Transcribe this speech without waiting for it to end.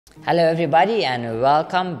Hello everybody and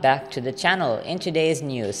welcome back to the channel. In today's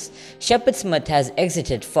news, Shepard Smith has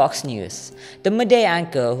exited Fox News. The midday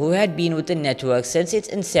anchor, who had been with the network since its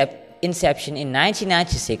inception in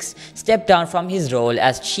 1996, stepped down from his role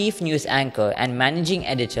as chief news anchor and managing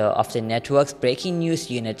editor of the network's breaking news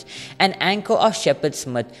unit and anchor of Shepard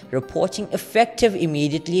Smith, reporting effective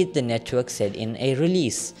immediately, the network said in a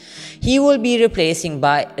release. He will be replaced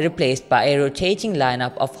by a rotating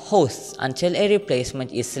lineup of hosts until a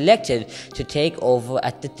replacement is selected to take over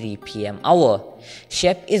at the 3 p.m. hour.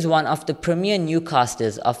 Shep is one of the premier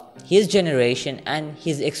newscasters of his generation, and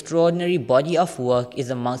his extraordinary body of work is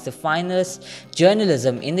amongst the finest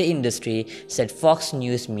journalism in the industry, said Fox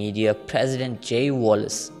News Media President Jay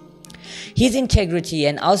Wallace. His integrity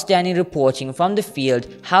and outstanding reporting from the field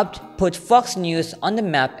helped put Fox News on the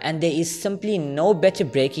map, and there is simply no better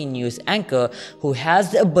breaking news anchor who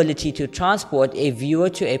has the ability to transport a viewer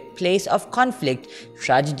to a place of conflict,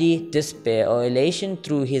 tragedy, despair, or elation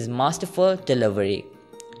through his masterful delivery.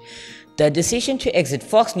 The decision to exit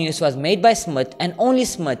Fox News was made by Smith and only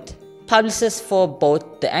Smith. Publicists for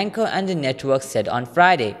both the anchor and the network said on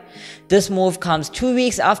Friday. This move comes 2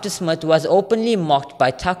 weeks after Smith was openly mocked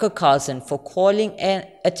by Tucker Carlson for calling an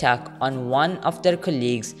attack on one of their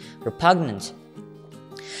colleagues repugnant.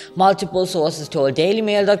 Multiple sources told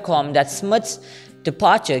DailyMail.com that Smith's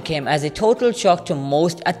departure came as a total shock to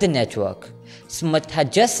most at the network. Smith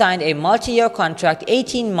had just signed a multi-year contract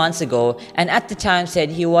 18 months ago and at the time said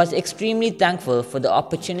he was extremely thankful for the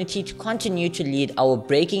opportunity to continue to lead our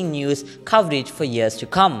breaking news coverage for years to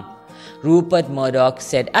come. Rupert Murdoch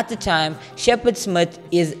said at the time, Shepard Smith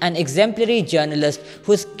is an exemplary journalist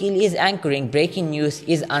whose skill in anchoring breaking news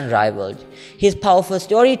is unrivaled. His powerful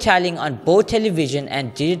storytelling on both television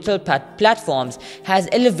and digital platforms has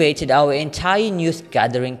elevated our entire news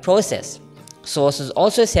gathering process. Sources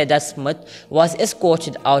also said that Smith was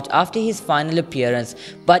escorted out after his final appearance,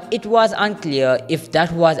 but it was unclear if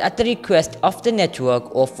that was at the request of the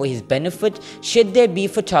network or for his benefit should there be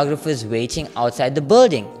photographers waiting outside the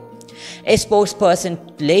building. A spokesperson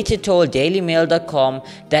later told DailyMail.com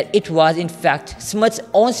that it was in fact Smith's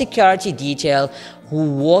own security detail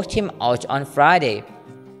who walked him out on Friday.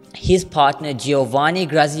 His partner Giovanni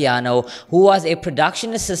Graziano, who was a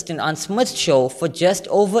production assistant on Smith's show for just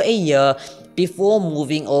over a year before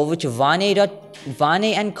moving over to Varney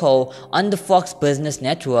 & Co. on the Fox Business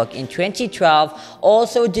Network in 2012,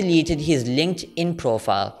 also deleted his LinkedIn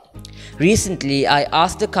profile. Recently, I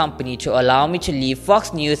asked the company to allow me to leave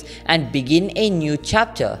Fox News and begin a new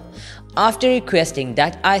chapter. After requesting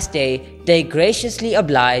that I stay, they graciously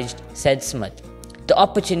obliged, said Smith. The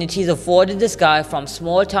opportunities afforded this guy from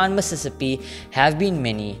small-town Mississippi have been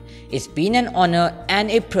many. It's been an honor and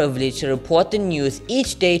a privilege to report the news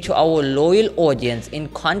each day to our loyal audience in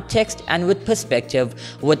context and with perspective,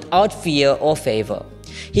 without fear or favor.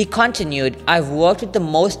 He continued, I've worked with the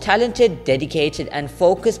most talented, dedicated and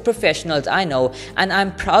focused professionals I know, and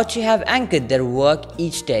I'm proud to have anchored their work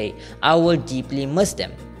each day. I will deeply miss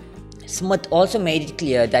them. Smith also made it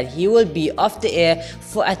clear that he will be off the air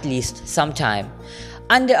for at least some time.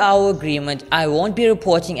 Under our agreement, I won't be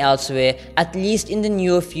reporting elsewhere, at least in the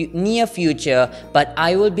near future, but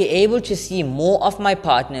I will be able to see more of my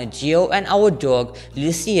partner Gio and our dog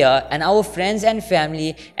Lucia and our friends and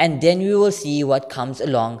family, and then we will see what comes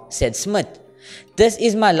along, said Smith. This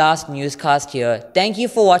is my last newscast here. Thank you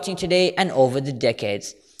for watching today and over the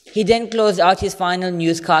decades. He then closed out his final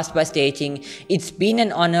newscast by stating, It's been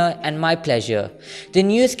an honor and my pleasure. The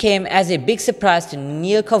news came as a big surprise to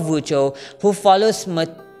Neil Cavuto, who follows Smith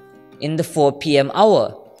in the 4 p.m.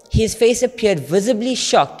 hour. His face appeared visibly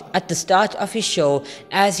shocked at the start of his show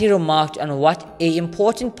as he remarked on what an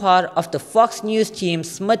important part of the Fox News team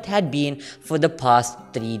Smith had been for the past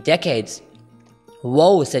 3 decades.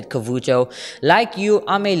 Whoa, said Cavuto, like you,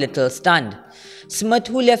 I'm a little stunned. Smith,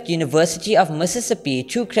 who left University of Mississippi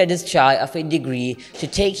 2 credits shy of a degree to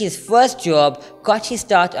take his first job, got his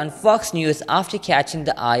start on Fox News after catching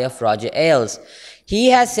the eye of Roger Ailes. He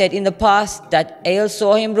has said in the past that Ailes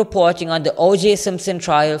saw him reporting on the O.J. Simpson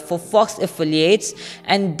trial for Fox affiliates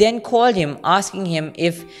and then called him asking him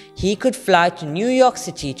if he could fly to New York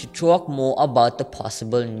City to talk more about the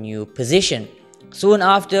possible new position. Soon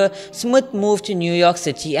after, Smith moved to New York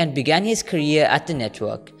City and began his career at the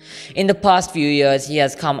network. In the past few years, he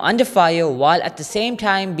has come under fire while at the same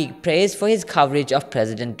time being praised for his coverage of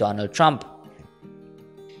President Donald Trump.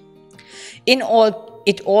 It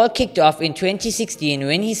all kicked off in 2016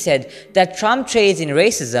 when he said that Trump trades in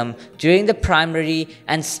racism during the primary,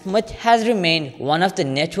 and Smith has remained one of the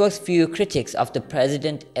network's few critics of the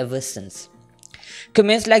president ever since.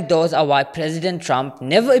 Comments like those are why President Trump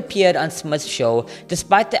never appeared on Smith's show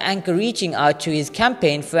despite the anchor reaching out to his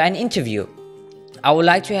campaign for an interview. "I would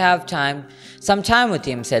like to have some time with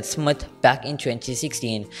him," said Smith back in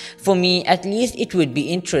 2016. "For me, at least it would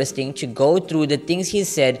be interesting to go through the things he's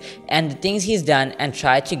said and the things he's done and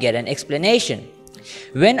try to get an explanation."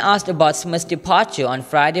 When asked about Smith's departure on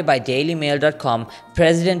Friday by DailyMail.com,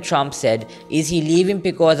 President Trump said, "Is he leaving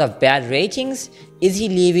because of bad ratings? Is he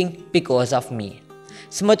leaving because of me?"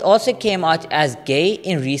 Smith also came out as gay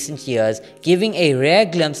in recent years, giving a rare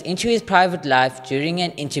glimpse into his private life during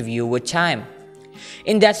an interview with Time.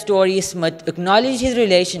 In that story, Smith acknowledged his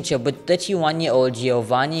relationship with 31-year-old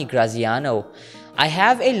Giovanni Graziano. "I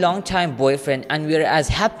have a long-time boyfriend and we're as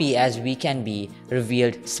happy as we can be,"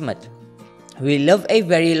 revealed Smith. "We live a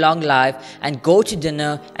very long life and go to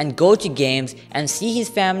dinner and go to games and see his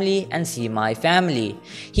family and see my family."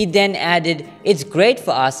 He then added, "It's great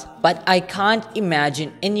for us, but I can't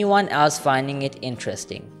imagine anyone else finding it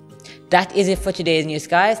interesting." That is it for today's news,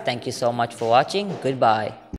 guys. Thank you so much for watching. Goodbye.